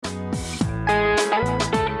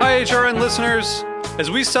HRN listeners.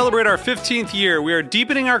 As we celebrate our 15th year, we are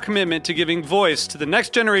deepening our commitment to giving voice to the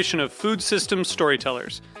next generation of food systems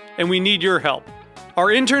storytellers, and we need your help. Our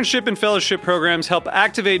internship and fellowship programs help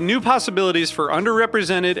activate new possibilities for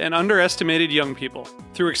underrepresented and underestimated young people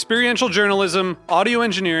through experiential journalism, audio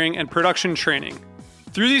engineering, and production training.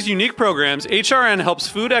 Through these unique programs, HRN helps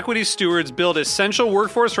food equity stewards build essential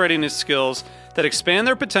workforce readiness skills that expand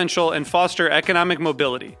their potential and foster economic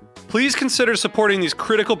mobility. Please consider supporting these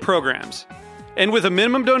critical programs. And with a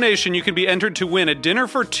minimum donation, you can be entered to win a dinner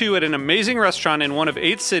for two at an amazing restaurant in one of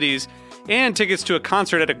 8 cities and tickets to a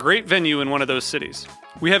concert at a great venue in one of those cities.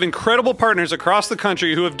 We have incredible partners across the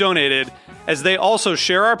country who have donated, as they also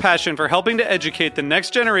share our passion for helping to educate the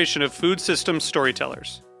next generation of food systems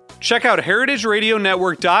storytellers. Check out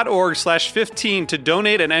heritageradionetwork.org/15 to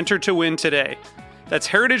donate and enter to win today. That's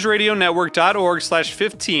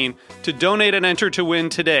heritageradionetwork.org/15 to donate and enter to win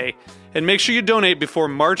today. And make sure you donate before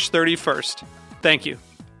March 31st. Thank you.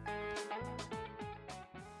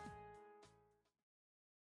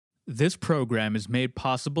 This program is made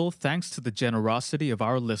possible thanks to the generosity of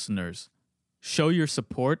our listeners. Show your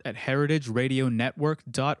support at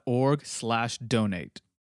heritageradionetwork.org/donate.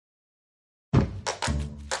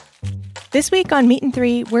 This week on Meat and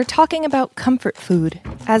Three, we're talking about comfort food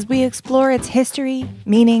as we explore its history,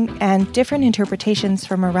 meaning, and different interpretations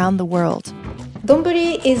from around the world.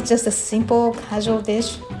 Donburi is just a simple, casual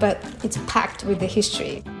dish, but it's packed with the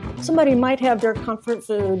history. Somebody might have their comfort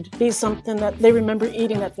food be something that they remember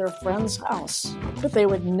eating at their friend's house, but they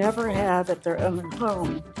would never have at their own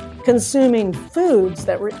home. Consuming foods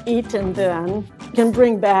that were eaten then can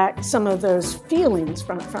bring back some of those feelings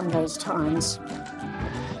from those times.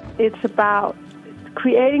 It's about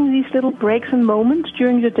creating these little breaks and moments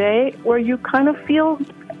during the day where you kind of feel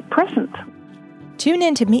present. Tune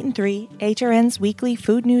in to Meat and Three, HRN's weekly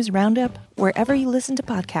food news roundup, wherever you listen to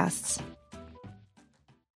podcasts.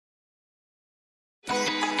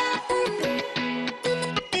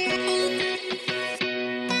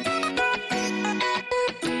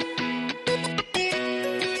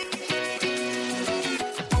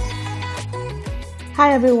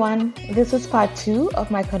 Hi everyone, this is part 2 of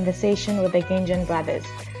my conversation with the Ginjan brothers,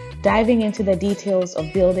 diving into the details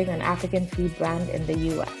of building an African food brand in the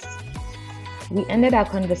US. We ended our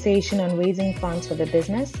conversation on raising funds for the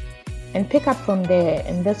business and pick up from there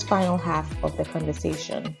in this final half of the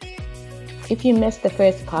conversation. If you missed the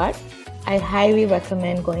first part, I highly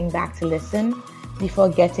recommend going back to listen before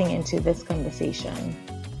getting into this conversation.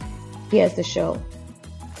 Here's the show.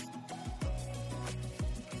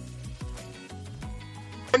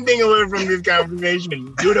 One thing away from this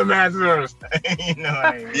conversation, do the math first.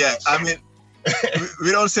 Yeah, I mean,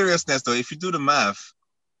 with all seriousness though, if you do the math,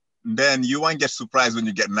 then you won't get surprised when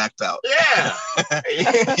you get knocked out. Yeah.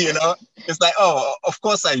 It's like, oh, of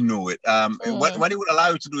course I know it. What it would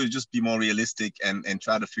allow you to do is just be more realistic and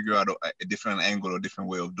try to figure out a different angle or different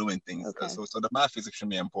way of doing things. Okay. So the math is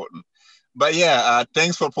extremely important. But yeah,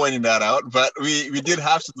 thanks for pointing that out. But we did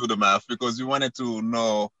have to do the math because we wanted to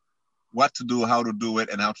know what to do, how to do it,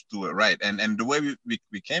 and how to do it right. And the way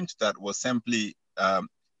we came to that was simply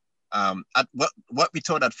what we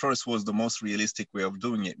thought at first was the most realistic way of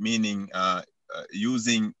doing it, meaning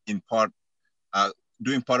using in part,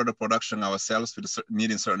 doing part of the production ourselves with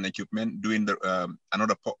needing certain equipment, doing the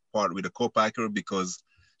another part with a co-packer because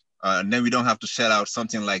then we don't have to shell out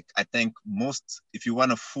something like, I think if you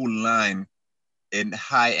want a full line, in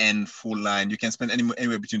high-end full line, you can spend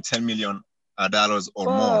anywhere between $10 million or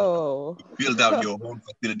more. Build out your whole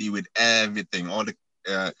facility with everything. All the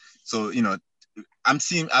I've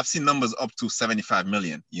seen numbers up to 75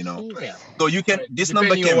 million. Yeah. So you can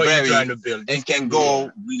number can vary and can go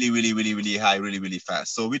Yeah. really, really, really, really high, really, really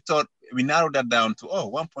fast. So we thought we narrowed that down to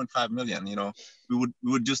 1.5 million. We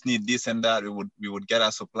would just need this and that. We would get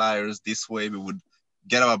our suppliers this way. We would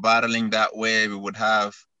get our bottling that way. We would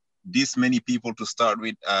have this many people to start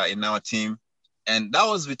with in our team. And that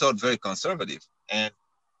was, we thought, very conservative. And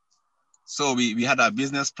so we had our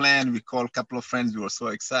business plan. We called a couple of friends. We were so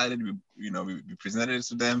excited. We presented it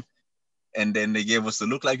to them. And then they gave us the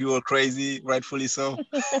look like we were crazy, rightfully so.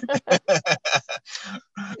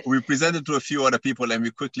 We presented to a few other people and we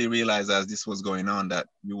quickly realized as this was going on that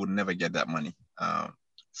we would never get that money.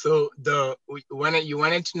 So you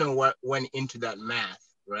wanted to know what went into that math,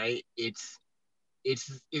 right? It's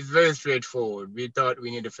very straightforward. We thought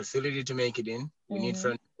we need a facility to make it in. We need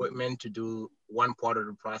certain equipment to do one part of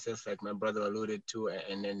the process, like my brother alluded to,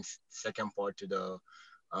 and then second part to the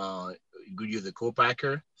You could use a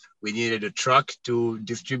co-packer. We needed a truck to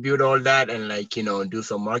distribute all that and do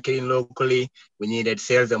some marketing locally. We needed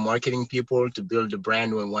sales and marketing people to build the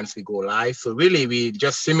brand once we go live. So really, we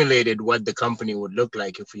just simulated what the company would look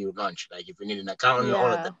like if we would launch. Like if we need an accountant,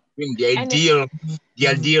 all of that. I mean, the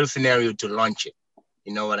ideal scenario to launch it.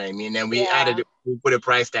 You know what I mean? And we put a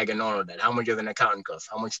price tag and all of that. How much does an accountant cost?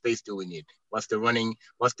 How much space do we need? What's the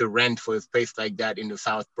rent for a space like that in the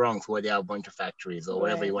South Bronx where there are a bunch of factories or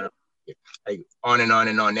whatever you want to, like on and on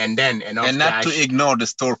and on. And then enough not cash. to ignore the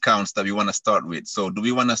store counts that we want to start with. So do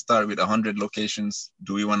we want to start with 100 locations?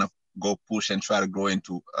 Do we want to go push and try to grow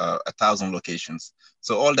into 1,000 locations?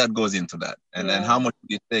 So all that goes into that. And then how much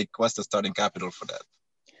do you take? What's the starting capital for that?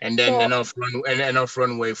 And then enough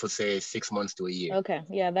runway for say 6 months to a year. Okay,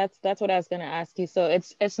 yeah, that's what I was going to ask you. So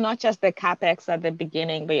it's not just the capex at the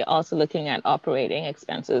beginning, but you're also looking at operating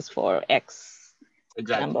expenses for X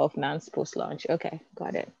number of months post launch. Okay,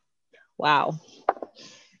 got it. Wow,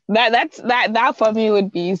 that for me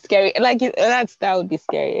would be scary. Like that would be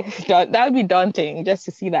scary. That would be daunting just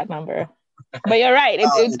to see that number. But you're right.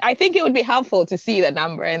 I think it would be helpful to see the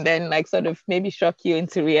number and then like sort of maybe shock you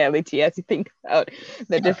into reality as you think about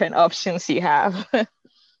the different options you have.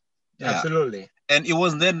 Absolutely. And it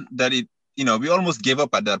was then that we almost gave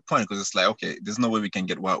up at that point because it's like, okay, there's no way we can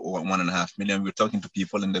get 1.5 million. We're talking to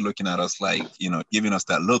people and they're looking at us like, giving us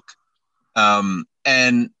that look.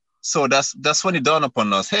 And so that's when it dawned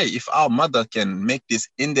upon us, hey, if our mother can make this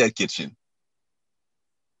in their kitchen,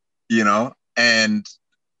 and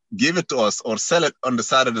give it to us or sell it on the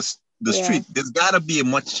side of the street, there's got to be a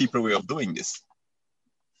much cheaper way of doing this.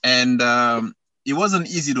 And it wasn't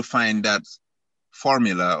easy to find that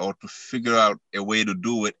formula or to figure out a way to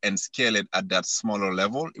do it and scale it at that smaller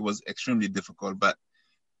level. It was extremely difficult, but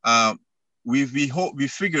we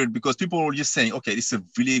figured, because people were just saying, okay, this is a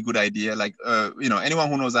really good idea. Like, anyone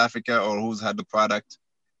who knows Africa or who's had the product,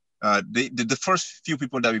 the first few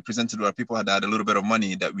people that we presented were people had a little bit of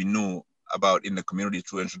money that we knew about in the community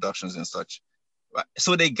through introductions and such.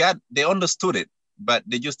 So they understood it, but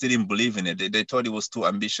they just didn't believe in it. They thought it was too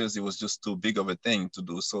ambitious. It was just too big of a thing to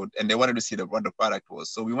do. So, and they wanted to see what the product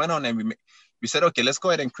was. So we went on and we said, okay, let's go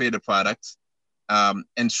ahead and create a product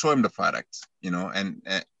and show them the product,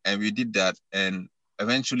 and we did that. And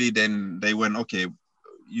eventually then they went, okay,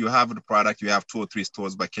 you have the product, you have 2 or 3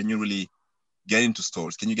 stores, but can you really get into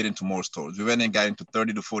stores? Can you get into more stores? We went and got into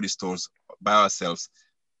 30 to 40 stores by ourselves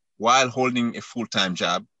while holding a full-time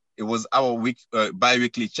job. It was our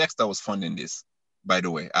bi-weekly checks that was funding this, by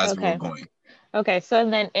the way, as we were going. Okay, so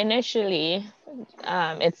then initially,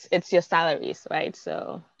 it's your salaries, right?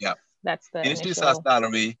 So yeah, that's the initially it's our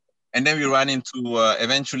salary, and then we ran into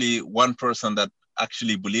eventually one person that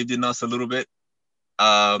actually believed in us a little bit,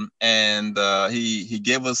 and he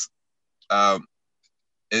gave us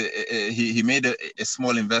he made a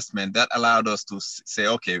small investment that allowed us to say,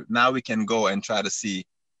 okay, now we can go and try to see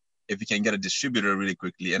if we can get a distributor really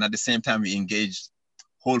quickly. And at the same time, we engaged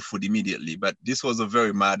Whole Food immediately. But this was a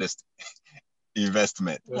very modest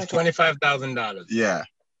investment. It was $25,000. Yeah.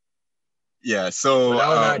 Yeah. So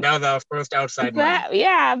that was our first outside money.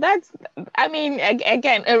 Yeah, that's, I mean,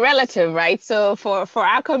 again, a relative, right? So for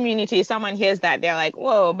our community, someone hears that, they're like,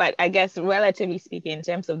 whoa, but I guess relatively speaking, in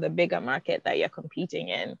terms of the bigger market that you're competing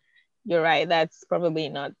in, you're right, that's probably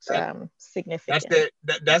not significant.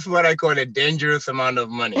 That's what I call a dangerous amount of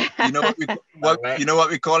money. You know what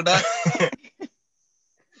we call that?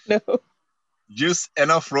 No. Just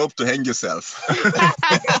enough rope to hang yourself.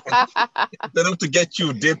 Enough to get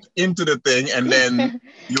you dipped into the thing, and then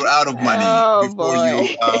you're out of money before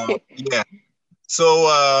you. Yeah.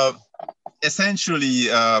 So essentially,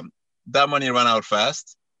 that money ran out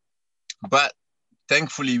fast, but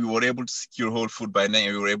thankfully we were able to secure Whole Food by then,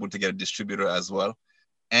 and we were able to get a distributor as well.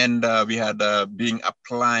 And we had been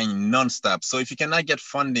applying nonstop. So if you cannot get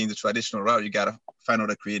funding the traditional route, you gotta find out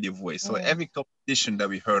a creative way. So every competition that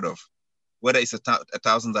we heard of, whether it's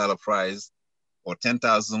 $1,000 prize or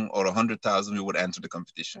 10,000 or 100,000, we would enter the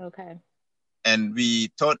competition. Okay. And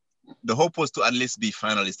we thought the hope was to at least be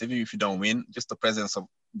finalists, even if you don't win, just our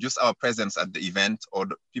presence at the event, or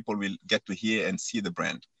the people will get to hear and see the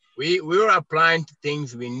brand. We were applying to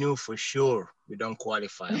things we knew for sure we don't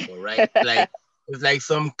qualify for, right? Like it's like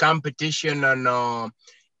some competition on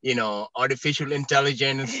artificial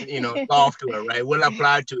intelligence, software, right? We'll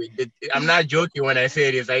apply to it. I'm not joking when I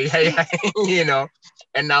say this,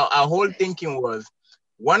 and now our whole thinking was,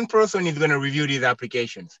 one person is going to review these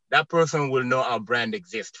applications. That person will know our brand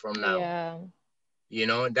exists from now.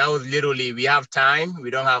 Yeah. That was literally, we have time,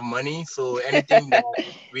 we don't have money. So anything that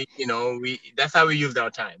that's how we used our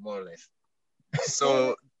time, more or less.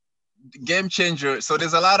 So game changer. So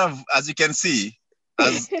there's a lot of, as you can see,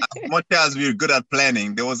 as much as we're good at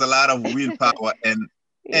planning, there was a lot of willpower and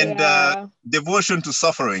devotion to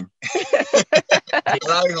suffering,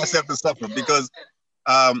 allowing ourselves to suffer because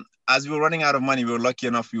as we were running out of money, we were lucky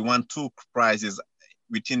enough. We won 2 prizes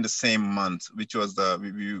within the same month, which was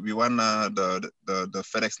we won the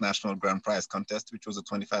FedEx National Grand Prize contest, which was a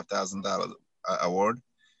 $25,000 award,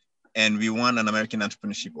 and we won an American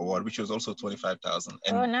Entrepreneurship Award, which was also $25,000.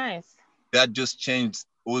 Oh, nice! That just changed.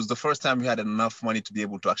 It was the first time we had enough money to be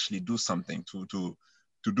able to actually do something, to do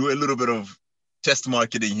a little bit of test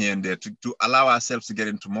marketing here and there, to allow ourselves to get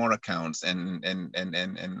into more accounts and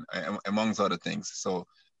amongst other things. So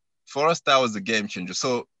for us, that was the game changer.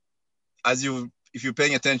 So if you're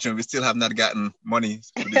paying attention, we still have not gotten money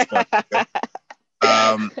to this point.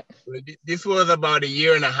 This was about a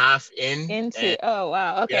year and a half in. Oh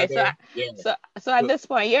wow, okay. So at this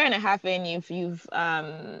point, year and a half in, you've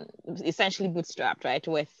essentially bootstrapped, right,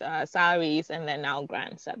 with salaries and then now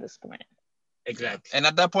grants at this point. Exactly. And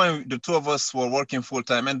at that point, the 2 of us were working full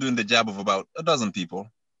time and doing the job of about 12 people.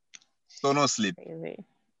 So no sleep. Crazy.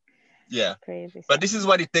 Yeah. Crazy. But this is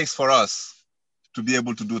what it takes for us to be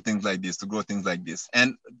able to do things like this, to grow things like this.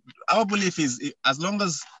 And our belief is, as long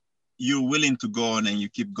as you're willing to go on and you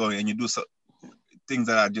keep going and you do things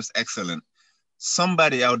that are just excellent,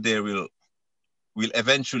 somebody out there will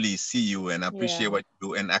eventually see you and appreciate what you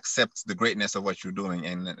do and accept the greatness of what you're doing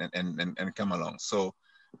and come along. So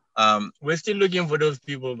we're still looking for those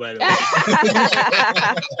people, by the way.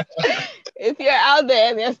 If you're out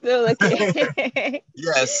there, they're still looking.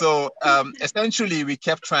 Yeah. So essentially, we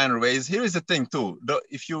kept trying to raise. Here is the thing, too.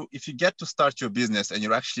 If you get to start your business and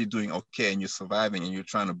you're actually doing okay and you're surviving and you're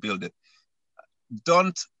trying to build it,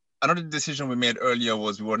 another decision we made earlier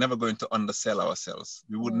was we were never going to undersell ourselves.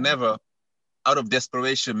 We would never, out of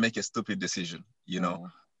desperation, make a stupid decision. You know.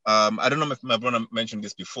 I don't know if my brother mentioned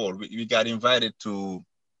this before. We got invited to.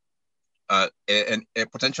 A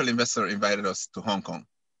potential investor invited us to Hong Kong.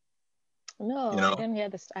 No, I didn't hear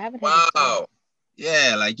this. I haven't heard this. Wow.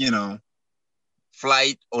 Yeah,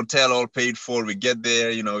 flight, hotel, all paid for. We get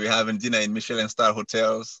there, we're having dinner in Michelin-star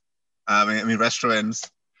hotels, restaurants.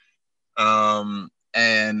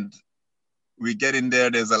 And we get in there,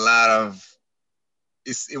 there's a lot of,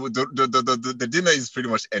 the dinner is pretty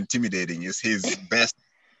much intimidating. It's his best.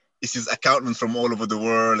 It's his accountants from all over the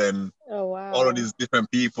world and all of these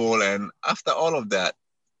different people. And after all of that,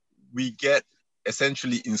 we get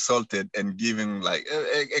essentially insulted and given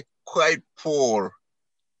a quite poor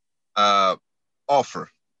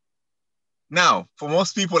offer. Now, for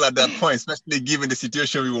most people at that point, especially given the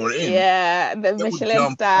situation we were in. Yeah, the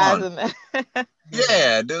Michelin stars.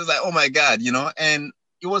 Yeah, they was like, oh my God, and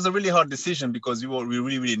it was a really hard decision because we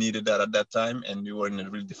really, really needed that at that time. And we were in a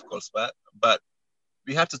really difficult spot. But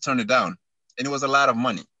we had to turn it down, and it was a lot of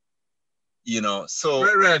money, so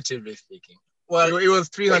relatively speaking. Well, it was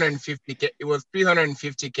 350K. It was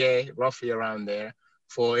 350K, roughly around there,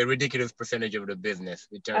 for a ridiculous percentage of the business.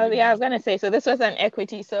 I was gonna say. So this was an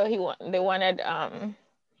equity. So they wanted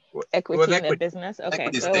equity in the business. Okay,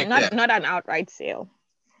 equity so stake, not an outright sale.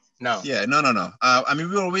 No. Yeah, no. We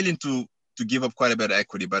were willing to give up quite a bit of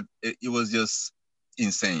equity, but it was just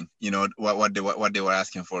insane. What they were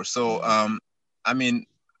asking for. So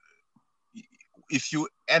if you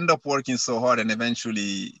end up working so hard and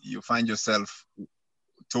eventually you find yourself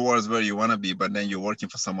towards where you want to be, but then you're working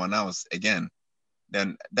for someone else again,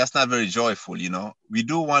 then that's not very joyful, We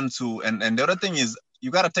do want to, and the other thing is, you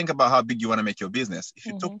got to think about how big you want to make your business. If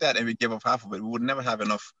you took that and we gave up half of it, we would never have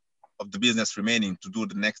enough of the business remaining to do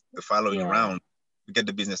the following round to get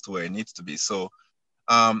the business to where it needs to be. So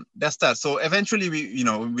that's that. So eventually we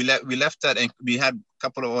left that, and we had a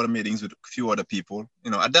couple of other meetings with a few other people.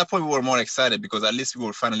 At that point we were more excited because at least we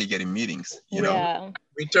were finally getting meetings. Yeah.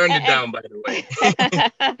 We turned it down, by the way.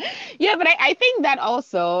 Yeah, but I think that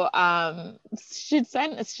also should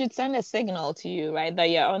send a signal to you, right, that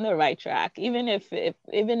you're on the right track, even if the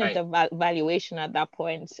valuation at that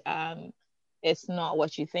point is not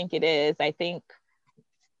what you think it is. I think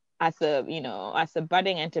as a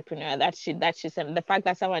budding entrepreneur, that should send, the fact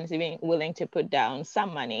that someone is even willing to put down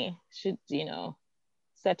some money should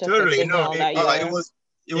set up a signal that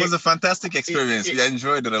it was a fantastic experience. We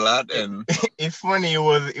enjoyed it a lot, and it's funny. It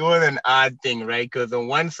was an odd thing, right? Because on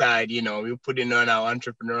one side, we putting on our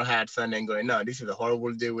entrepreneur hats on and going, "No, this is a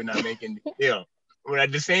horrible deal. We're not making the deal." But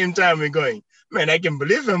at the same time, we're going, "Man, I can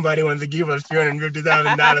believe somebody wants to give us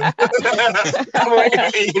 $350,000."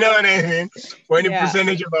 You know what I mean? For any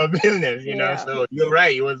percentage of our business, So you're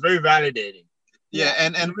right. It was very validating. Yeah,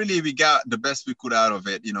 and really we got the best we could out of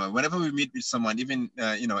it. Whenever we meet with someone, even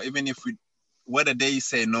if we whether they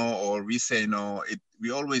say no or we say no,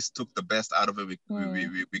 we always took the best out of it.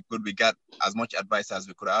 We got as much advice as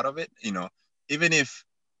we could out of it. Even if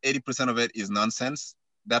 80% of it is nonsense,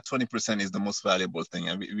 that 20% is the most valuable thing.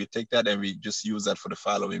 And we take that and we just use that for the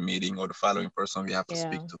following meeting or the following person we have to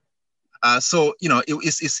speak to. So,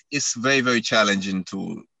 it's very, very challenging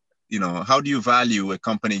to, how do you value a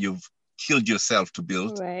company you've killed yourself to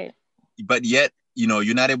build? Right. But yet,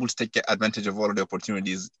 you're not able to take advantage of all of the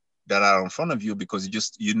opportunities that are in front of you because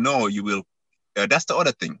you will. That's the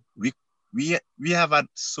other thing. We have had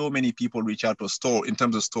so many people reach out to a store in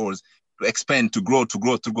terms of stores to expand, to grow.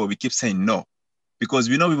 We keep saying no because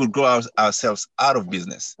we know we will grow ourselves out of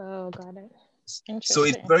business. Oh, got it. So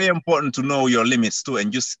it's very important to know your limits too,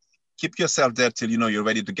 and just keep yourself there till you're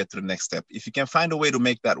ready to get to the next step. If you can find a way to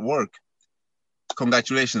make that work,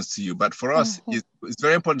 congratulations to you. But for us, it's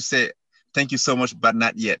very important to say thank you so much, but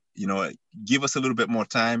not yet. Give us a little bit more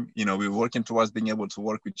time. We're working towards being able to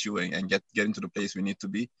work with you and get into the place we need to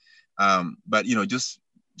be. But just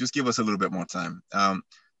give us a little bit more time.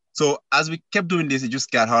 So as we kept doing this, it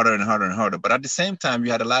just got harder and harder and harder. But at the same time, we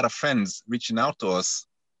had a lot of friends reaching out to us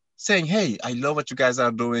saying, hey, I love what you guys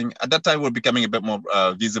are doing. At that time, we're becoming a bit more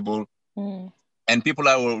visible. And people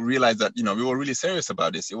will realize that, we were really serious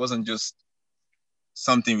about this. It wasn't just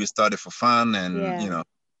something we started for fun and,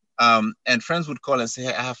 and friends would call and say,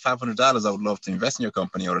 hey, I have $500. I would love to invest in your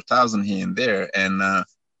company, or $1,000 here and there. And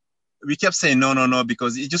we kept saying, no,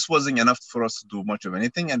 because it just wasn't enough for us to do much of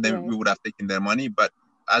anything. And then we would have taken their money. But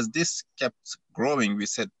as this kept growing, we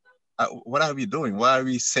said, what are we doing? Why are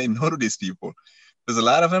we saying no to these people? There's a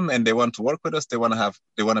lot of them and they want to work with us. They want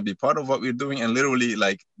to be part of what we're doing. And literally,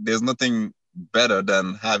 like, there's nothing better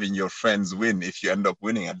than having your friends win if you end up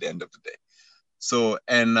winning at the end of the day. So,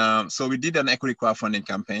 so we did an equity crowdfunding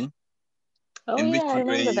campaign. In which we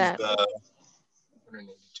raised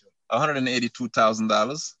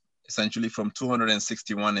 $182,000, essentially from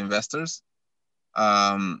 261 investors.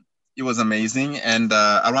 It was amazing. And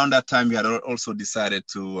around that time, we had also decided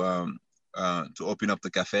to open up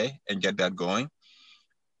the cafe and get that going.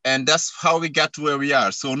 And that's how we got to where we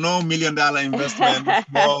are. So no $1 million investment.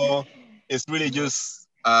 No, it's really just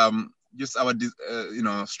our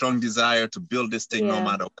strong desire to build this thing no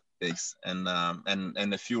matter what it takes, and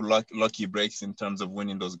a few lucky breaks in terms of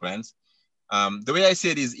winning those grants. The way I see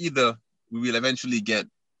it is either we will eventually get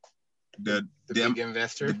the big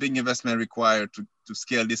investment required to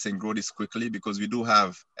scale this and grow this quickly, because we do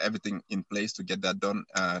have everything in place to get that done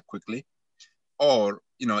quickly, or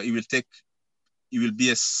it will be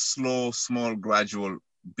a slow, small, gradual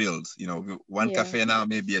build. One cafe now,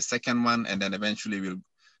 maybe a second one, and then eventually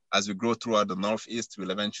as we grow throughout the Northeast,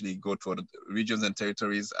 we'll eventually go to other regions and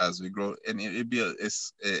territories as we grow, and it'll be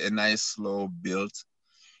a nice, slow build,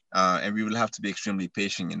 and we will have to be extremely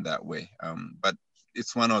patient in that way. But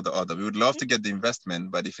it's one or the other. We would love to get the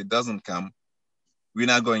investment, but if it doesn't come, we're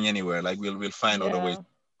not going anywhere. Like we'll find other ways.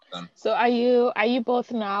 So are you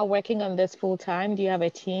both now working on this full time? Do you have a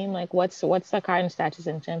team? Like what's the current status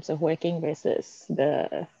in terms of working versus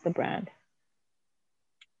the brand?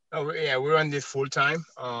 Oh yeah, we're on this full time.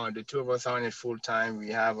 The two of us are on it full time. We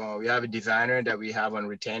have a designer that we have on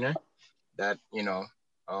retainer that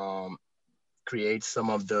creates some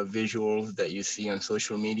of the visuals that you see on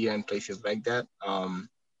social media and places like that.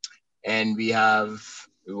 And we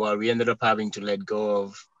ended up having to let go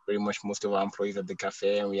of pretty much most of our employees at the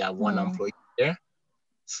cafe, and we have one employee there.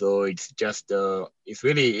 So it's just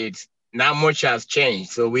it's not much has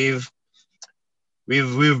changed. So we've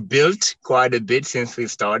built quite a bit since we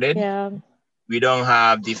started. Yeah. We don't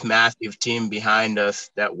have this massive team behind us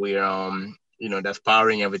that we're that's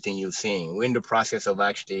powering everything you're seeing. We're in the process of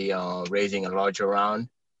actually raising a larger round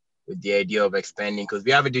with the idea of expanding, because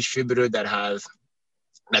we have a distributor that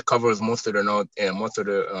covers most of the north, most of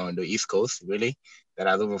the East Coast, really, that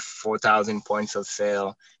has over 4,000 points of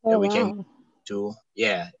sale that we can do.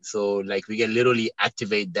 Yeah, so like we can literally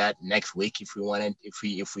activate that next week if we wanted, if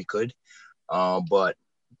we could. But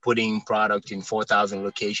putting product in 4,000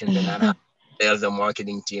 locations and not have sales and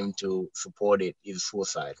marketing team to support it is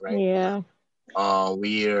suicide, right? Yeah.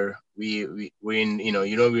 We're in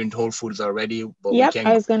we're in Whole Foods already, but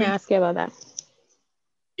I was gonna ask you about that.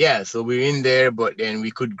 Yeah, so we're in there, but then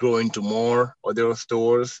we could grow into more other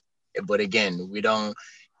stores. But again, we don't.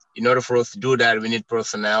 In order for us to do that, we need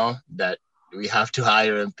personnel that we have to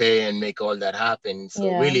hire and pay and make all that happen.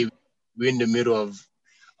 So really, we're in the middle of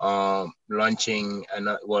launching, and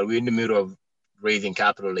we're in the middle of raising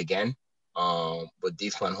capital again. But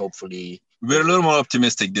this one, hopefully, we're a little more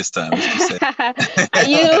optimistic this time. Are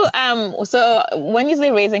you so when you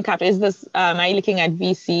say raising capital, is this are you looking at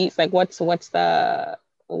VCs? Like what's the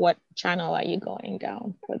what channel are you going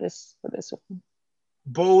down for this one?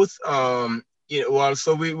 Both. Well,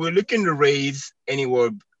 so we're looking to raise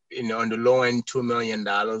anywhere, on the low end $2 million,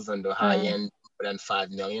 on the high end more than $5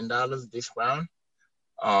 million this round.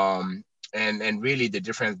 And really the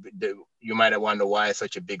difference, you might wonder why it's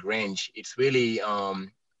such a big range. It's really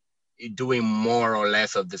doing more or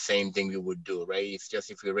less of the same thing we would do, right? It's just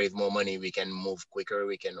if we raise more money, we can move quicker,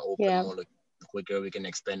 we can open more quicker, we can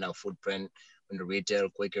expand our footprint on the retail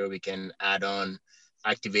quicker, we can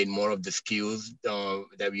activate more of the SKUs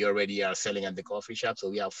that we already are selling at the coffee shop. So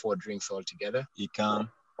we have 4 drinks altogether. E-com,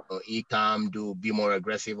 be more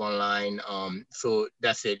aggressive online. So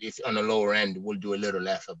that's it. It's on the lower end. We'll do a little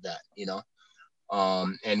less of that,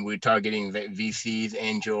 and we're targeting VCs,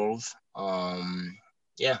 angels.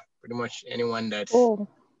 Pretty much anyone that's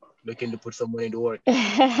looking to put some money to work.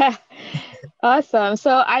 Awesome.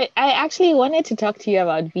 So I actually wanted to talk to you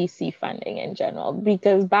about VC funding in general,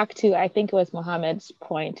 because back to, I think it was Mohammed's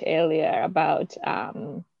point earlier about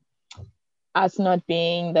us not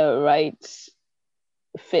being the right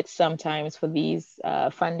fit sometimes for these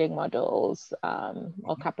funding models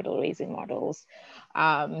or capital raising models,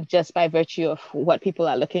 just by virtue of what people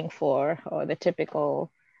are looking for, or the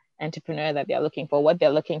typical entrepreneur that they're looking for, what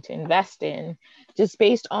they're looking to invest in. Just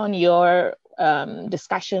based on your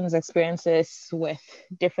discussions, experiences with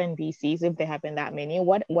different VCs, if there have been that many,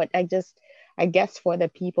 what I guess for the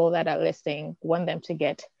people that are listening, want them to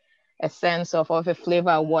get a sense of a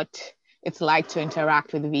flavor of what it's like to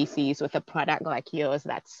interact with VCs with a product like yours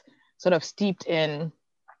that's sort of steeped in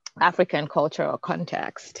African culture or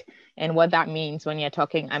context, and what that means when you're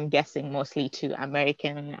talking, I'm guessing, mostly to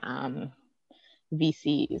American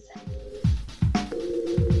VCs.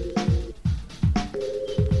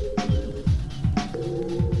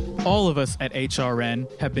 All of us at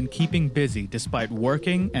HRN have been keeping busy despite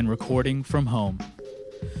working and recording from home.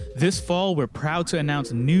 This fall, we're proud to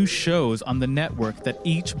announce new shows on the network that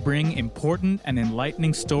each bring important and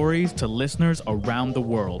enlightening stories to listeners around the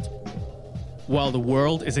world. While the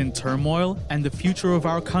world is in turmoil and the future of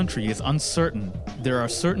our country is uncertain, there are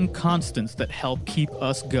certain constants that help keep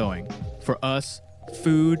us going. For us,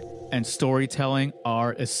 food and storytelling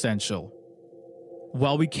are essential.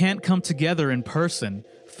 While we can't come together in person,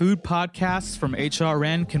 food podcasts from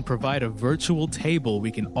HRN can provide a virtual table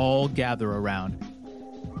we can all gather around.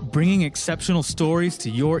 Bringing exceptional stories to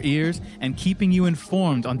your ears and keeping you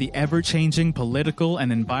informed on the ever-changing political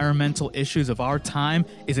and environmental issues of our time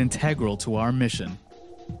is integral to our mission.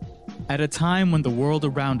 At a time when the world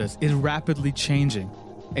around us is rapidly changing,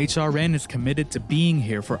 HRN is committed to being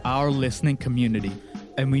here for our listening community,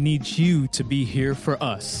 and we need you to be here for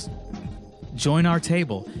us. Join our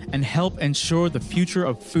table and help ensure the future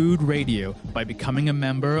of food radio by becoming a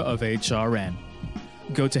member of HRN.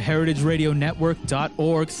 Go to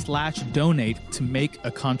heritageradionetwork.org/donate to make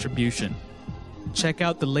a contribution. Check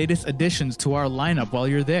out the latest additions to our lineup while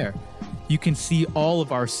you're there. You can see all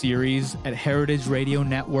of our series at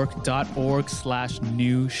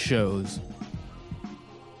heritageradionetwork.org/new shows.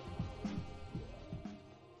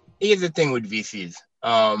 Here's the thing with VCs.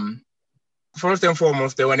 First and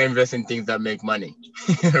foremost, they want to invest in things that make money,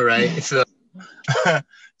 right?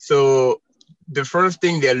 So the first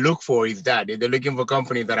thing they look for is that they're looking for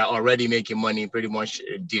companies that are already making money, pretty much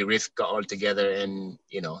de-risk altogether, and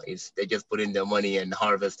they just put in their money and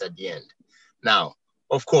harvest at the end. Now,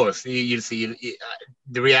 of course, you see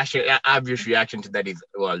the obvious reaction to that is,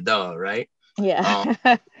 well, duh, right? Yeah.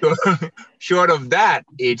 So, short of that,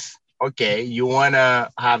 it's okay. You want to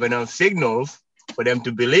have enough signals for them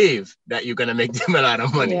to believe that you're gonna make them a lot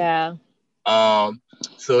of money. Yeah.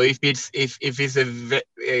 So if it's a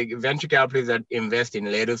venture capitalist that invest in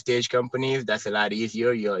later stage companies, that's a lot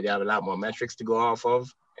easier. They have a lot more metrics to go off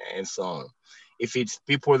of, and so on. If it's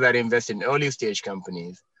people that invest in early stage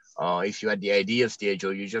companies, if you're at the idea stage,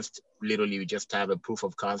 or you just literally just have a proof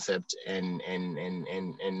of concept and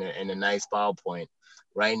a nice PowerPoint,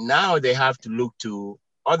 right now they have to look to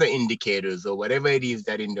other indicators or whatever it is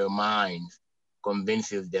that in their minds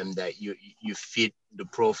convinces them that you fit the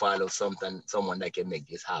profile of someone that can make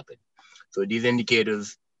this happen. So these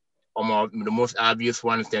indicators, the most obvious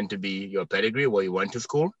ones tend to be your pedigree, where you went to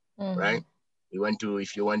school, right?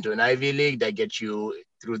 If you went to an Ivy League, that gets you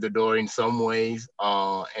through the door in some ways,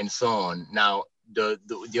 and so on. Now, the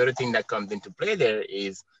other thing that comes into play there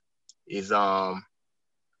is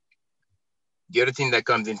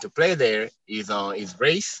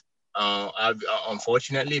race.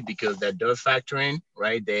 Unfortunately, because that does factor in,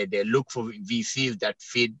 right? They look for VCs that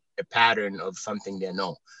fit a pattern of something they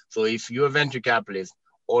know. So if you're a venture capitalist,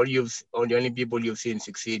 or the only people you've seen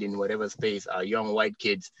succeed in whatever space are young white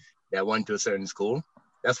kids that went to a certain school,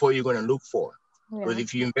 That's what you're going to look for. Yeah. Because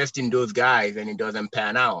if you invest in those guys and it doesn't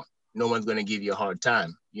pan out, no one's going to give you a hard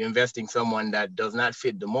time. You're investing someone that does not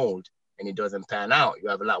fit the mold and it doesn't pan out, you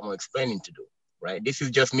have a lot more explaining to do, right? This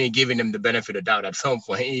is just me giving them the benefit of doubt at some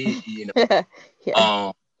point, you know.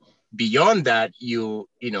 Yeah. Beyond that, you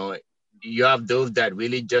know, you have those that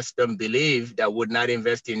really just don't believe, that would not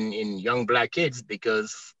invest in young Black kids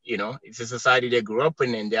because, you know, it's a society they grew up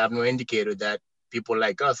in and they have no indicator that people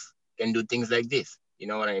like us can do things like this. You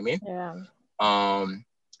know what I mean? Yeah.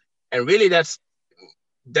 And really that's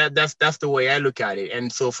the way I look at it.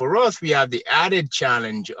 And so for us, we have the added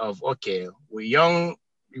challenge of, okay, we're young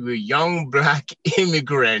Black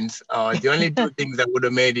immigrants. The only two things that would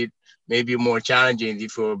have made it maybe more challenging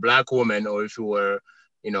if you were a Black woman or if you were,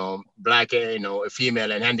 you know, Black, you know, a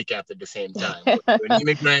female and handicapped at the same time. But you're an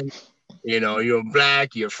immigrant, you know, you're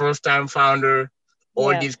Black, you're first time founder,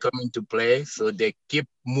 all these come into play. So they keep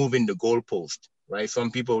moving the goalpost, right?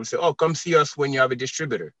 Some people will say, oh, come see us when you have a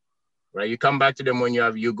distributor, right? You come back to them when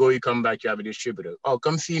you come back, you have a distributor. Oh,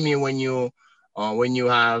 come see me when you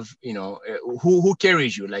have, you know, who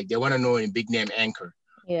carries you? Like they want to know a big name anchor.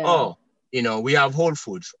 Yeah. Oh, you know, we have Whole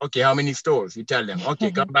Foods. Okay, how many stores? You tell them.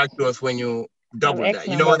 Okay, come back to us when you double that.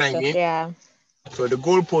 You know what I mean? Yeah. So the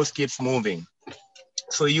goalpost keeps moving.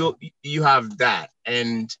 So you have that,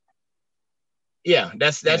 and yeah,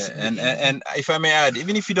 that's and if I may add,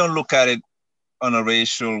 even if you don't look at it on a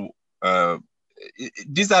racial,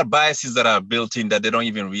 these are biases that are built in that they don't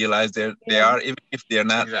even realize they are, even if they're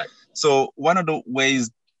not. Exactly. So one of the ways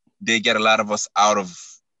they get a lot of us out of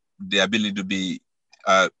the ability to be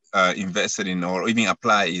invested in or even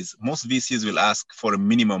apply is most VCs will ask for a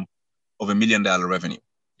minimum of $1 million revenue.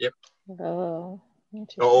 Yep. Oh.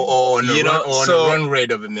 On a run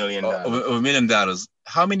rate of $1 million. Of $1 million.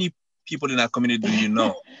 How many people in our community do you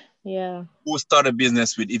know? Yeah. Who start a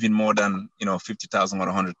business with even more than, you know, $50,000 or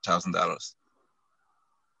 $100,000?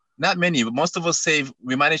 Not many, but most of us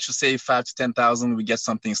we manage to save $5,000 to $10,000. We get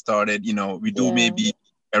something started. You know, we do maybe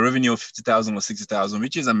a revenue of $50,000 or $60,000,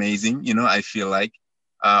 which is amazing. You know, I feel like,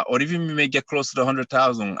 or even we may get close to the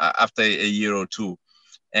 $100,000 after a year or two.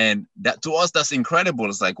 And that to us, that's incredible.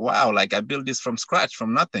 It's like, wow, like I built this from scratch,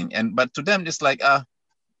 from nothing. But to them, it's like,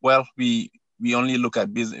 well, we only look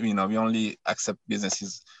at business, you know, we only accept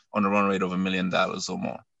businesses on a run rate of $1 million or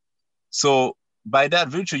more. So by that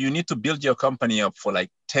virtue, you need to build your company up for like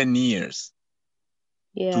 10 years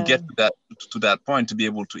to get to that point, to be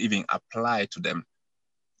able to even apply to them.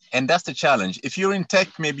 And that's the challenge. If you're in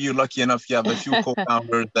tech, maybe you're lucky enough, you have a few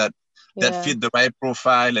co-founders that fit the right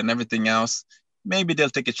profile and everything else. Maybe they'll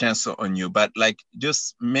take a chance on you. But like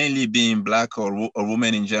just mainly being Black or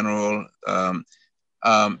woman in general,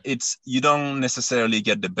 it's, you don't necessarily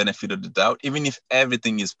get the benefit of the doubt. Even if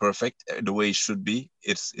everything is perfect the way it should be,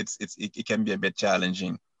 it can be a bit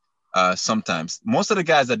challenging sometimes. Most of the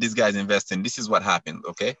guys that these guys invest in, this is what happened.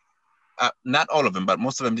 Okay, not all of them, but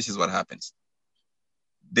most of them, this is what happens.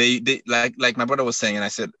 They like my brother was saying, and I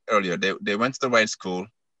said earlier, they went to the right school.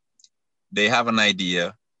 They have an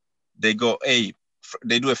idea. They go, they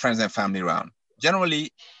do a friends and family round.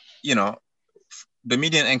 Generally, you know, the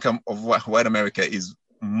median income of white America is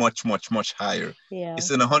much, much, much higher. Yeah. It's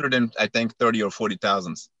in 30 or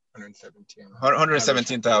 40,000.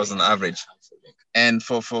 117,000 average. And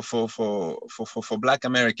for Black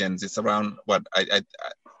Americans, it's around what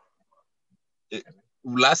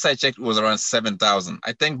last I checked, it was around 7,000.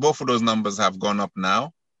 I think both of those numbers have gone up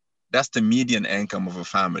now. That's the median income of a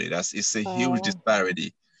family. It's a huge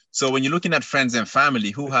disparity. So when you're looking at friends and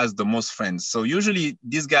family, who has the most friends? So usually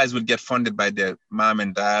these guys will get funded by their mom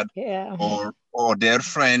and dad, or their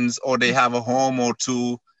friends, or they have a home or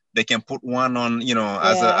two. They can put one on, you know,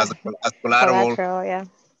 as collateral. Yeah.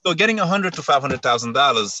 So getting $100,000 to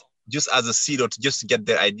 $500,000 just as a seed or just to get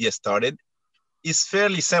their idea started is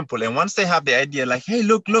fairly simple. And once they have the idea, like, hey,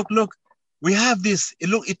 look, we have this.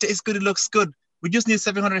 It tastes good. It looks good. We just need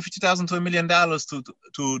 $750,000 to $1 million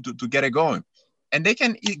to get it going. And they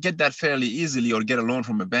can get that fairly easily, or get a loan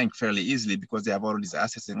from a bank fairly easily, because they have all these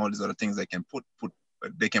assets and all these other things they can put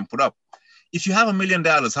up. If you have $1 million,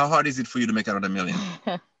 how hard is it for you to make another $1 million?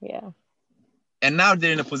 Yeah. And now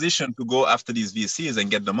they're in a position to go after these VCs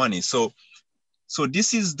and get the money. So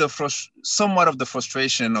this is somewhat of the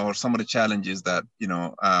frustration, or some of the challenges that, you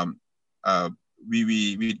know,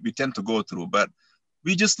 we tend to go through. But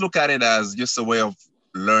we just look at it as just a way of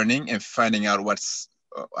learning and finding out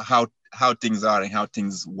how things are and how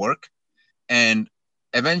things work. And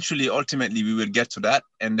eventually, ultimately, we will get to that.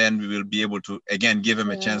 And then we will be able to, again, give them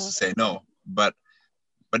a chance to say no. But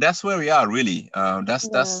that's where we are, really. That's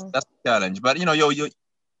the challenge. But, you know,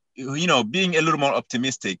 you know, being a little more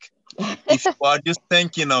optimistic, if you are just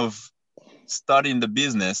thinking of starting the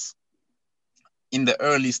business in the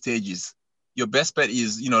early stages, your best bet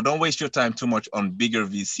is, don't waste your time too much on bigger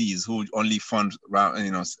VCs who only fund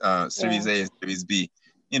around, Series A and Series B.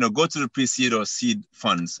 Go to the pre-seed or seed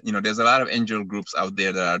funds. There's a lot of angel groups out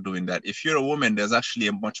there that are doing that. If you're a woman, there's actually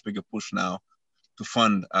a much bigger push now to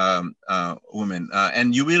fund women,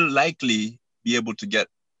 and you will likely be able to get,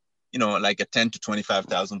 like a 10 to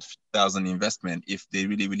 25,000 investment if they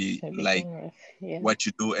really, really like what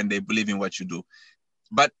you do and they believe in what you do.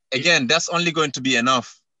 But again, that's only going to be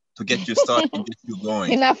enough to get you started and get you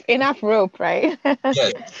going. Enough rope, right?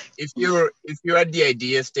 Yes. If you're at the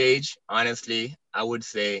idea stage, honestly, I would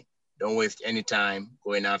say don't waste any time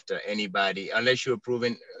going after anybody unless you're a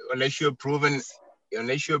proven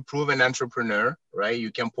entrepreneur, right?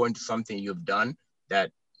 You can point to something you've done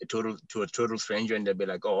that to a total stranger and they'll be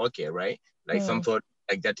like, oh, okay, right? Like some thought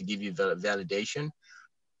like that to give you validation.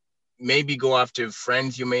 Maybe go after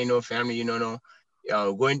friends you may know, family you know. I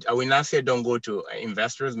will not say don't go to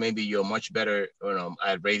investors. Maybe you're much better,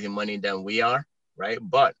 at raising money than we are, right?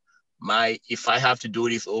 But if I have to do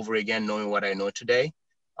this over again, knowing what I know today,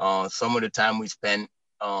 some of the time we spent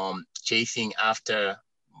chasing after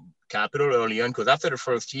capital early on, because after the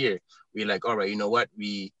first year, we're like, all right, you know what?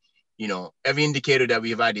 Every indicator that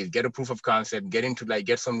we've had is get a proof of concept,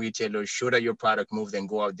 get some retailers, show that your product moves, then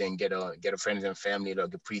go out there and get a friends and family,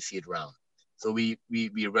 like a pre-seed round. So we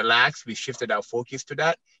relaxed, we shifted our focus to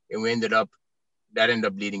that, and ended up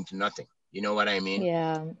leading to nothing. You know what I mean?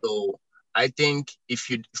 Yeah. So I think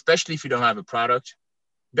especially if you don't have a product,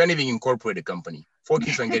 don't even incorporate a company.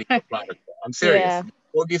 Focus on getting your product. I'm serious. Yeah.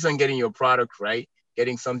 Focus on getting your product right,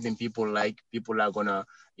 getting something people like, people are gonna,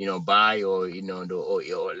 buy, or,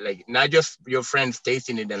 or like not just your friends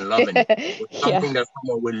tasting it and loving it, but something that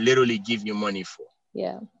someone will literally give you money for.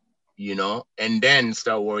 Yeah. And then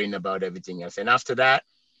start worrying about everything else. And after that,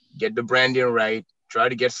 get the branding right, try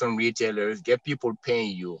to get some retailers, get people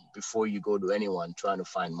paying you before you go to anyone trying to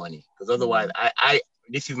find money. Because otherwise,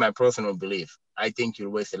 this is my personal belief, I think you'll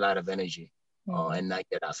waste a lot of energy and not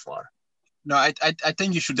get as far. No, I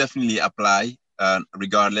think you should definitely apply,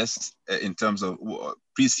 regardless, in terms of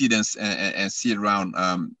pre-seed and seed round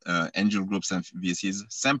angel groups and VCs,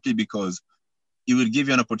 simply because it will give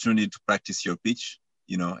you an opportunity to practice your pitch,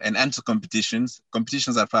 and enter competitions.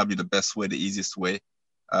 Competitions are probably the best way, the easiest way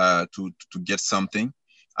to get something.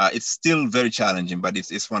 It's still very challenging, but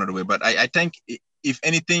it's one of the way. But I think if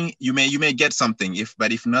anything, you may get something. If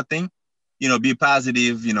nothing, be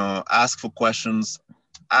positive. Ask for questions,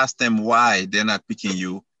 ask them why they're not picking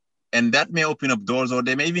you, and that may open up doors, or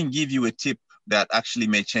they may even give you a tip that actually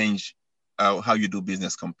may change how you do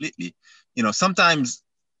business completely. Sometimes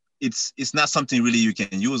it's not something really you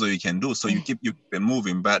can use or you can do, so you keep it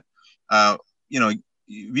moving. But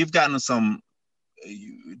we've gotten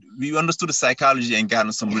we understood the psychology and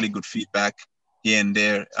gotten some really good feedback here and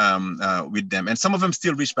there with them, and some of them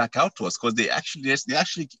still reach back out to us because they're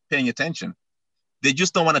actually paying attention. They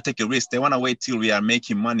just don't want to take a risk. They want to wait till we are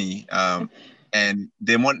making money, and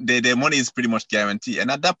their money is pretty much guaranteed.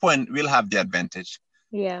 And at that point, we'll have the advantage.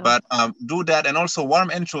 Yeah. But do that, and also warm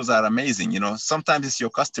intros are amazing. Sometimes it's your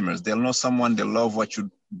customers. They'll know someone. They love what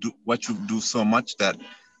you do so much that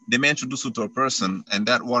they may introduce you to a person, and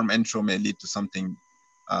that warm intro may lead to something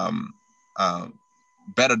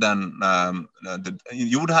better than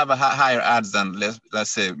you would have a higher odds than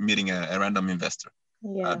let's say meeting a random investor.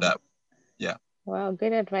 Yeah. Yeah. Wow,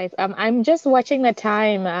 good advice. I'm just watching the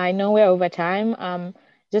time. I know we're over time.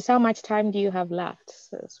 Just how much time do you have left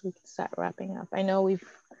so we can start wrapping up? I know we've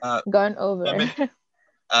gone over.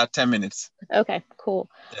 10 minutes. Okay, cool.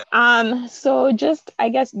 Yeah. So just, I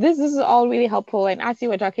guess this is all really helpful. And as you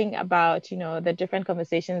were talking about, the different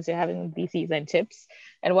conversations you're having with VCs and tips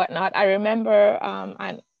and whatnot, I remember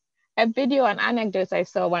a video, an anecdote I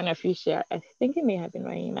saw one of you share. I think it may have been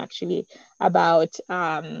Raheem actually, about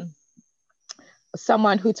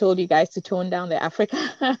someone who told you guys to tone down the Africa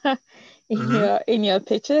in your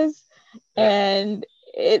pitches. And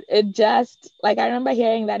it just, like, I remember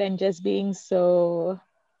hearing that and just being so,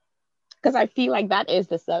 because I feel like that is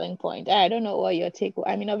the selling point. I don't know what your take,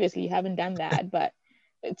 I mean, obviously you haven't done that, but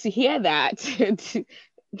to hear that,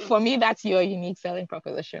 for me, that's your unique selling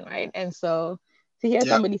proposition, right? And so to hear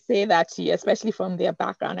somebody say that to you, especially from their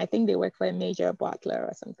background, I think they work for a major bottler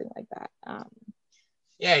or something like that.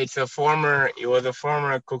 Yeah, it was a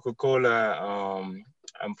former Coca-Cola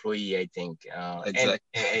employee, I think. Exactly.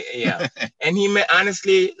 And and he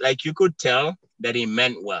honestly, like, you could tell that he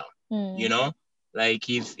meant well. Like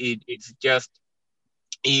it's just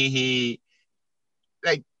he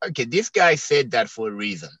like, okay, this guy said that for a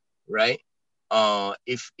reason, right?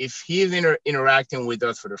 if he's interacting with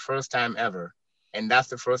us for the first time ever, and that's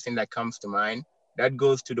the first thing that comes to mind, that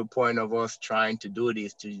goes to the point of us trying to do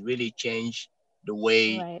this to really change the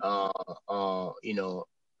way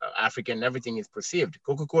African everything is perceived.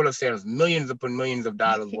 Coca-Cola sells millions upon millions of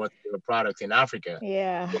dollars worth of products in Africa.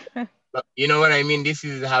 Yeah. But you know what I mean? This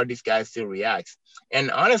is how this guy still reacts. And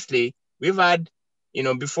honestly, we've had,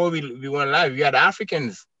 before we went live, we had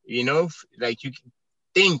Africans, like you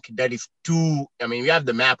think that it's too, we have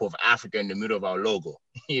the map of Africa in the middle of our logo.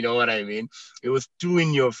 You know what I mean? It was too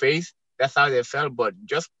in your face. That's how they felt. But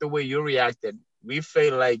just the way you reacted, we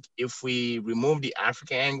feel like if we remove the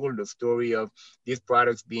African angle, the story of these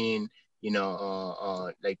products being,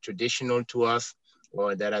 like traditional to us,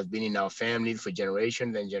 or that has been in our families for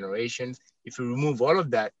generations and generations, if we remove all of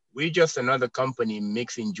that, we're just another company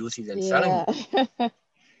mixing juices and selling them.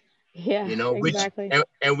 Yeah, exactly.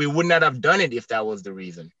 And we would not have done it if that was the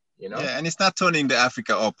reason, Yeah, and it's not turning the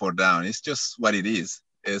Africa up or down. It's just what it is.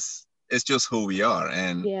 It's just who we are.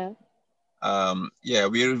 And we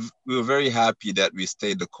were very happy that we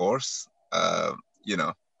stayed the course.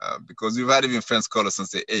 Because we've had even friends call us and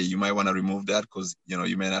say, hey, you might want to remove that because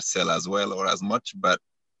you may not sell as well or as much. But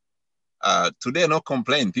today, no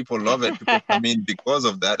complaint. People love it. People come in because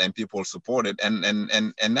of that, and people support it.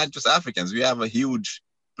 And not just Africans. We have a huge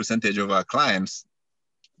percentage of our clients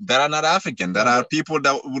that are not African, that are people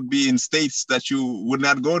that would be in states that you would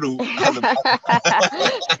not go to.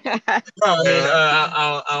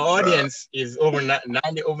 Our audience is over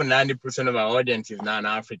 90% of our audience is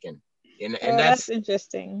non-African, and that's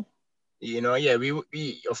interesting. We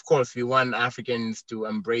of course we want Africans to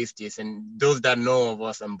embrace this, and those that know of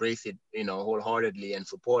us embrace it, wholeheartedly and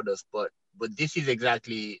support us. But this is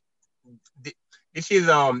exactly this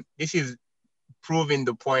is proving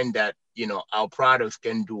the point that our products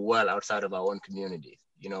can do well outside of our own communities.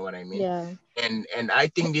 You know what I mean? Yeah. And I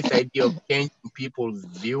think this idea of changing people's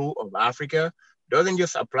view of Africa doesn't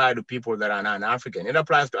just apply to people that are non-African. It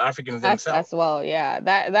applies to Africans themselves as well. Yeah,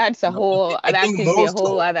 that's a whole. That could be a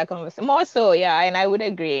whole other conversation. More so, yeah, and I would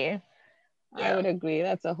agree. Yeah. I would agree.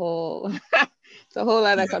 That's a whole. It's a whole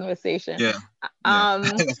other conversation. Yeah.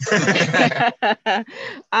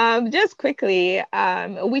 Just quickly,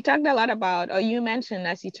 we talked a lot about, or you mentioned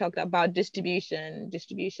as you talked about distributors.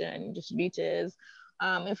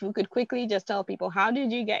 If we could quickly just tell people, how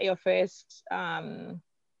did you get your first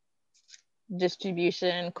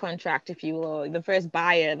distribution contract, if you will, the first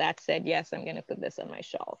buyer that said, yes, I'm going to put this on my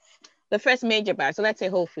shelf? The first major buyer. So let's say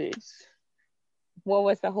Whole Foods. What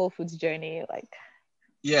was the Whole Foods journey like?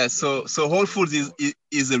 Yeah, so Whole Foods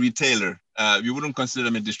is a retailer. We wouldn't consider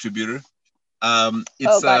them a distributor. Got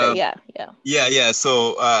it. Yeah.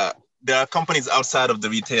 So there are companies outside of the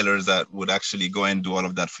retailers that would actually go and do all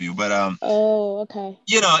of that for you. But okay.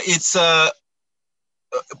 It's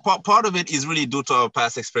part of it is really due to our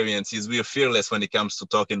past experiences. We are fearless when it comes to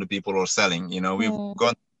talking to people or selling. We've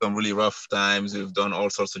gone through some really rough times. We've done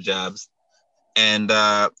all sorts of jobs, and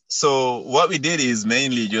so what we did is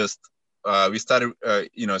mainly just. We started,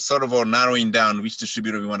 sort of narrowing down which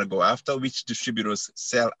distributor we want to go after, which distributors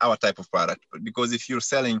sell our type of product. Because if you're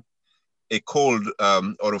selling a cold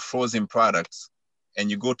or a frozen product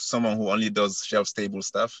and you go to someone who only does shelf-stable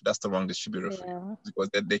stuff, that's the wrong distributor for you, because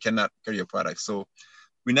they cannot carry your product. So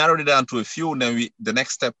we narrowed it down to a few. And then the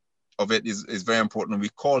next step of it is very important. We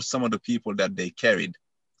called some of the people that they carried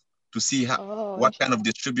to see what kind of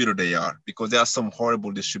distributor they are, because there are some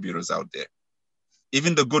horrible distributors out there.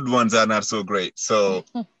 Even the good ones are not so great. So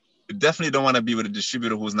you definitely don't want to be with a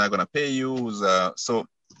distributor who's not going to pay you. So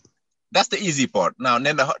that's the easy part. Now, and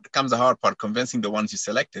then comes the hard part, convincing the ones you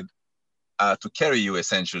selected to carry you,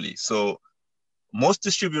 essentially. So most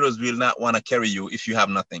distributors will not want to carry you if you have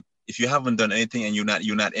nothing, if you haven't done anything and you're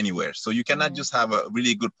not anywhere. So you cannot just have a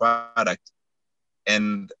really good product,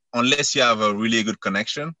 and unless you have a really good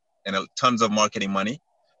connection and tons of marketing money,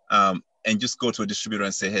 and just go to a distributor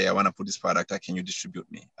and say, hey, I want to put this product out. Can you distribute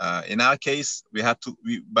me? In our case,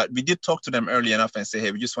 but we did talk to them early enough and say,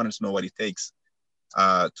 hey, we just wanted to know what it takes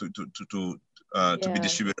to be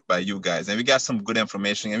distributed by you guys. And we got some good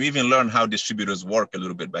information, and we even learned how distributors work a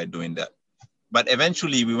little bit by doing that. But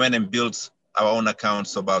eventually we went and built our own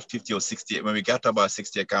accounts, about 50 or 60. When we got to about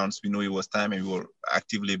 60 accounts, we knew it was time and we were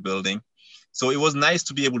actively building. So it was nice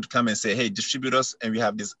to be able to come and say, hey, distribute us, and we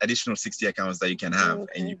have this additional 60 accounts that you can have,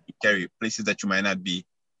 and you can carry places that you might not be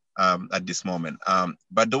at this moment.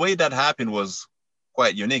 But the way that happened was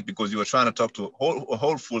quite unique, because you were trying to talk to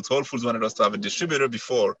Whole Foods. Whole Foods wanted us to have a distributor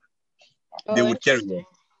before they would carry you.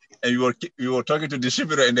 And we were talking to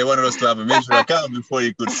distributor, and they wanted us to have a major account before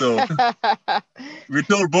you could. So we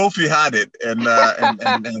told both we had it, and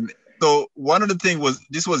So one of the things was,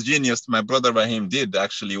 this was genius. My brother Rahim did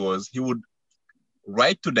actually, was he would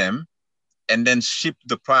write to them and then ship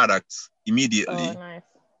the products immediately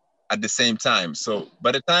at the same time. So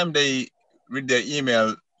by the time they read their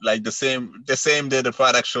email, like the same day the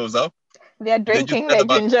product shows up, they're drinking their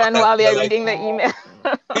Ginjan while they're reading the email.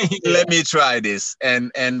 Let me try this.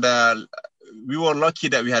 And we were lucky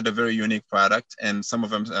that we had a very unique product, and some of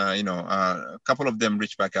them, a couple of them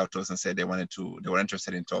reached back out to us and said they were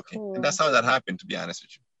interested in talking. Cool. And that's how that happened, to be honest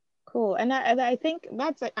with you. Cool. And I think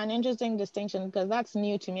that's an interesting distinction, because that's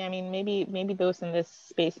new to me. I mean, maybe those in this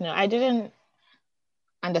space know. I didn't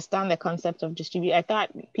understand the concept of distribute. I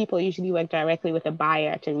thought people usually work directly with a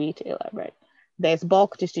buyer to retailer, but there's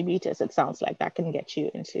bulk distributors, it sounds like, that can get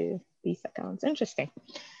you into these accounts. Interesting.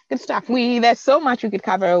 Good stuff. There's so much we could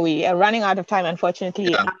cover. We are running out of time, unfortunately.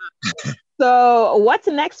 Yeah. So what's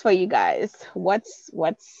next for you guys? What's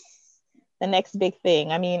the next big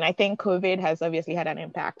thing? I mean, I think COVID has obviously had an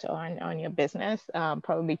impact on your business,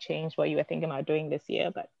 probably changed what you were thinking about doing this year.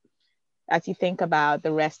 But as you think about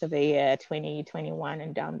the rest of the year, 2021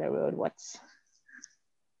 and down the road, what's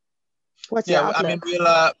your outlook? I mean,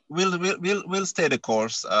 we'll stay the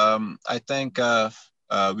course. I think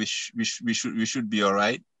we should be all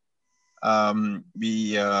right.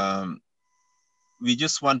 We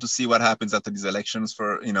just want to see what happens after these elections,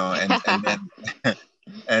 and then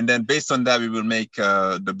and then based on that we will make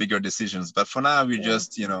the bigger decisions. But for now, we're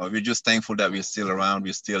just thankful that we're still around.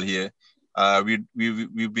 We're still here.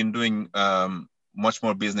 We've been doing much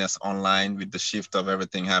more business online with the shift of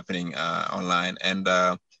everything happening online, and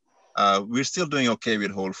we're still doing okay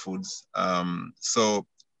with Whole Foods. So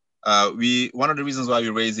one of the reasons why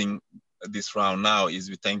we're raising this round now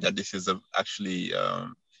is we think that this is actually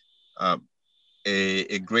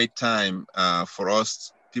a great time for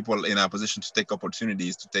us, people in our position, to take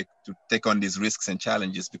opportunities, to take on these risks and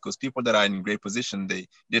challenges, because people that are in great position,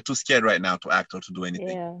 they're too scared right now to act or to do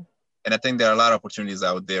anything. Yeah. And I think there are a lot of opportunities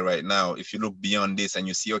out there right now. If you look beyond this and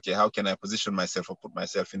you see, okay, how can I position myself or put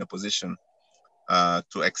myself in a position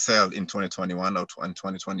to excel in 2021 or in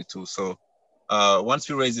 2022? So once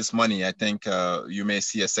we raise this money, I think you may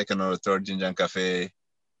see a second or a third Ginjan Cafe.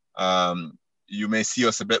 You may see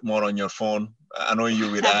us a bit more on your phone. I know you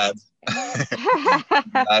with ads.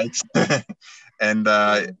 And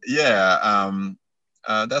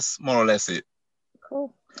that's more or less it.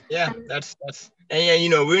 Cool. Yeah, that's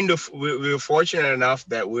and we're fortunate enough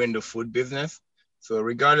that we're in the food business. So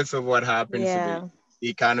regardless of what happens to the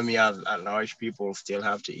economy at large, people still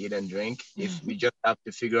have to eat and drink. If we just have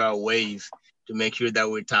to figure out ways to make sure that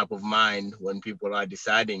we're top of mind when people are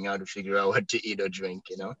deciding how to figure out what to eat or drink,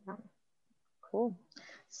 Cool.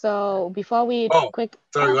 So before we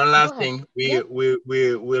one last thing.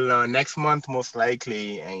 We'll next month, most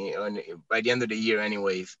likely, by the end of the year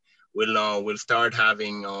anyways, we'll start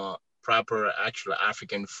having proper actual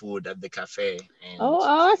African food at the cafe. And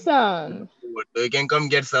awesome. So you can come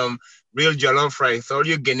get some real jollof rice. All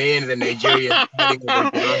you Ghanaians and Nigerians.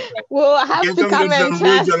 We'll have to come and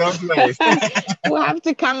test. We'll have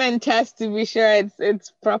to come and test to be sure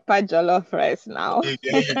it's proper jollof rice now. There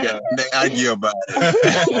you go. They argue about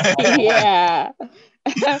it. Yeah.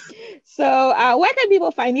 So where can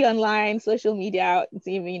people find you online, social media,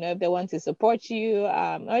 even if they want to support you,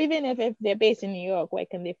 or even if they're based in New York, where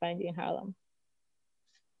can they find you in Harlem?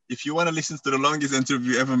 If you want to listen to the longest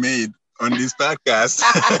interview ever made on this podcast,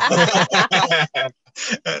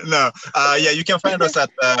 you can find us at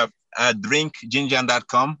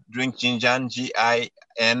drinkginjan.com, drinkginjan,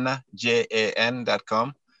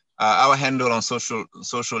 GINJAN.com. Our handle on social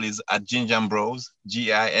is at Ginjan Bros,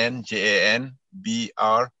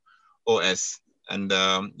 GINJANBROS. And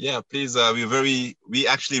please, we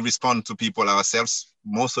actually respond to people ourselves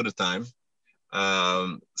most of the time.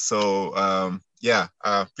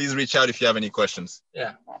 Please reach out if you have any questions.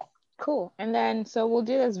 Yeah. Cool. And then, so we'll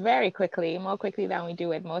do this very quickly, more quickly than we do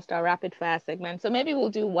with most our rapid fire segments. So maybe we'll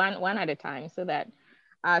do one at a time, so that,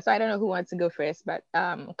 so I don't know who wants to go first, but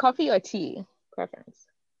coffee or tea preference?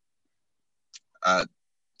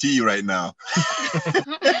 Tea right now.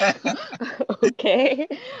 Okay.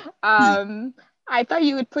 I thought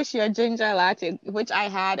you would push your ginger latte, which I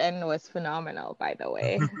had and was phenomenal, by the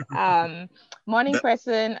way. Morning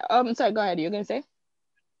person. I'm sorry, go ahead. You're going to say?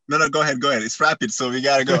 No, go ahead. It's rapid, so we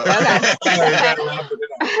got to go.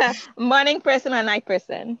 Okay. Morning person or night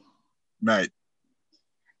person? Night.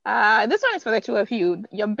 This one is for the two of you.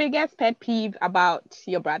 Your biggest pet peeve about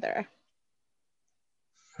your brother?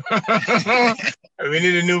 We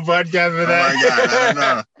need a new podcast for that. Oh my God, I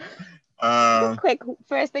don't know. Quick,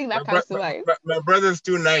 first thing that comes to mind. My brother's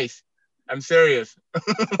too nice. I'm serious.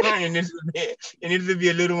 It needs to be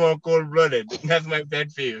a little more cold-blooded. That's my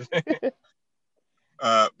pet peeve.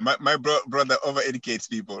 My brother over-educates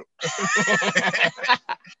people.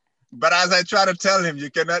 But as I try to tell him, you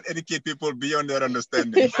cannot educate people beyond their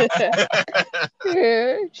understanding.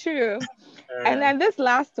 True. And then this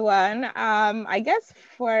last one, I guess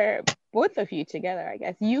for both of you together, I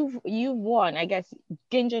guess you've won. I guess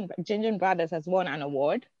Ginjan Brothers has won an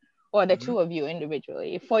award, or the two of you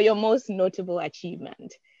individually, for your most notable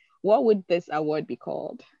achievement. What would this award be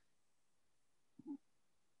called?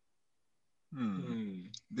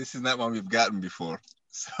 This is not one we've gotten before,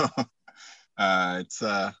 so it's.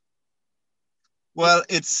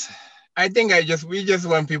 I think we just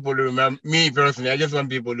want people to remember me personally. I just want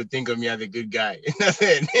people to think of me as a good guy. That's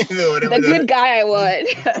it. So the good guy I want.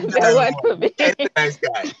 That one for me. Nice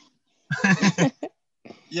guy.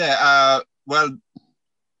 Yeah. Well,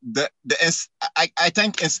 I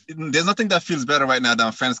think there's nothing that feels better right now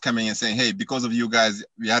than friends coming and saying, "Hey, because of you guys,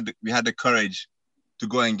 we had the courage to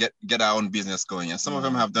go and get our own business going." And some of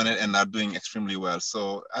them have done it and are doing extremely well.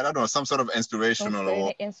 So I don't know, some sort of inspirational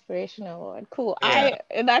award. Cool. Yeah.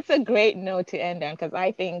 That's a great note to end on, because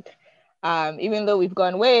I think even though we've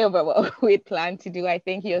gone way over what we planned to do, I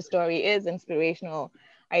think your story is inspirational.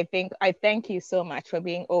 I thank you so much for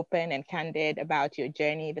being open and candid about your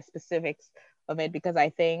journey, the specifics of it, because I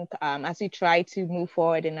think as we try to move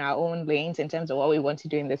forward in our own lanes in terms of what we want to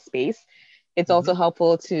do in this space, it's also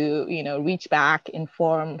helpful to, reach back,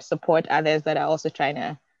 inform, support others that are also trying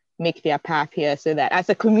to make their path here, so that as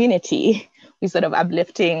a community, we sort of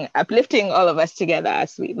uplifting all of us together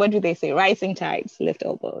as what do they say? Rising tides lift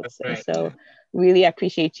all boats. Right. And so really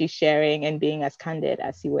appreciate you sharing and being as candid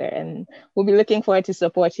as you were. And we'll be looking forward to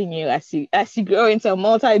supporting you as you grow into a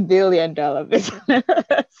multi-billion-dollar business.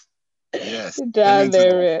 Yes.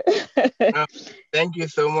 Thank you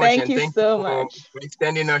so much. Thank you so much for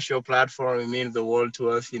extending us your platform. It means the world to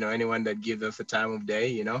us, anyone that gives us a time of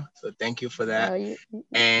day, so thank you for that.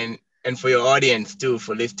 And for your audience too,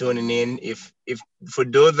 for tuning in. If for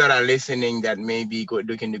those that are listening that may be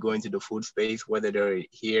looking to go into the food space, whether they're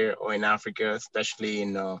here or in Africa, especially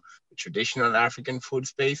in the traditional African food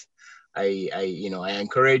space, I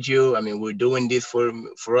encourage you. I mean, we're doing this for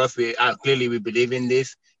us. We believe in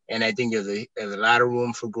this. And I think there's a lot of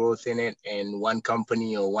room for growth in it. And one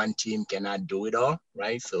company or one team cannot do it all,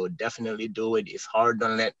 right? So definitely do it. It's hard.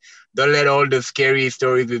 Don't let all the scary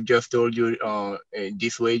stories we've just told you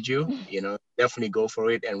dissuade you. Definitely go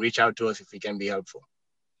for it and reach out to us if we can be helpful.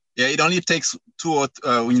 Yeah, it only takes 1,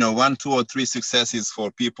 2 or 3 successes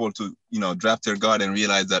for people to drop their guard and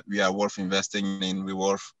realize that we are worth investing in, we're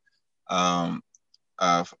worth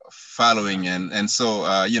following, and so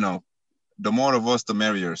the more of us, the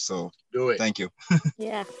merrier. So do it. Thank you.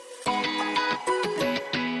 Yeah.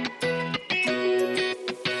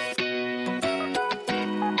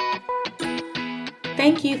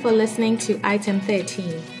 Thank you for listening to Item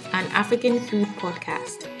 13, an African food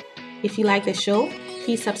podcast. If you like the show,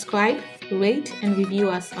 please subscribe, rate, and review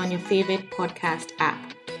us on your favorite podcast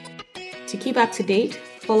app. To keep up to date,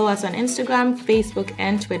 follow us on Instagram, Facebook,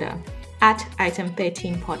 and Twitter at Item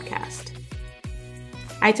 13 Podcast.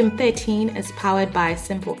 Item 13 is powered by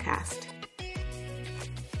Simplecast.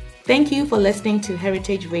 Thank you for listening to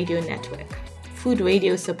Heritage Radio Network, food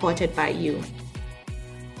radio supported by you.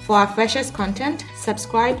 For our freshest content,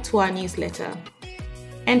 subscribe to our newsletter.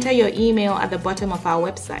 Enter your email at the bottom of our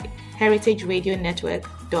website,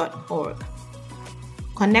 heritageradionetwork.org.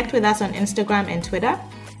 Connect with us on Instagram and Twitter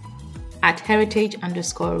at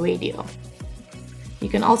heritage_radio. You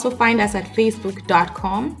can also find us at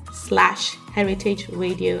facebook.com/Heritage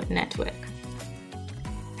Radio Network.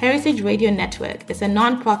 Heritage Radio Network is a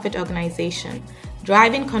non-profit organization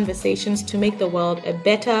driving conversations to make the world a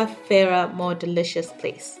better, fairer, more delicious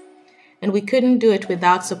place. And we couldn't do it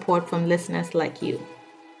without support from listeners like you.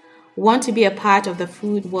 Want to be a part of the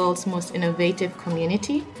food world's most innovative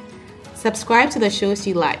community? Subscribe to the shows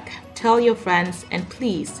you like, tell your friends, and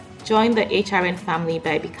please join the HRN family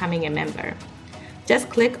by becoming a member. Just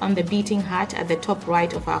click on the beating heart at the top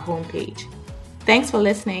right of our homepage. Thanks for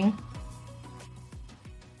listening.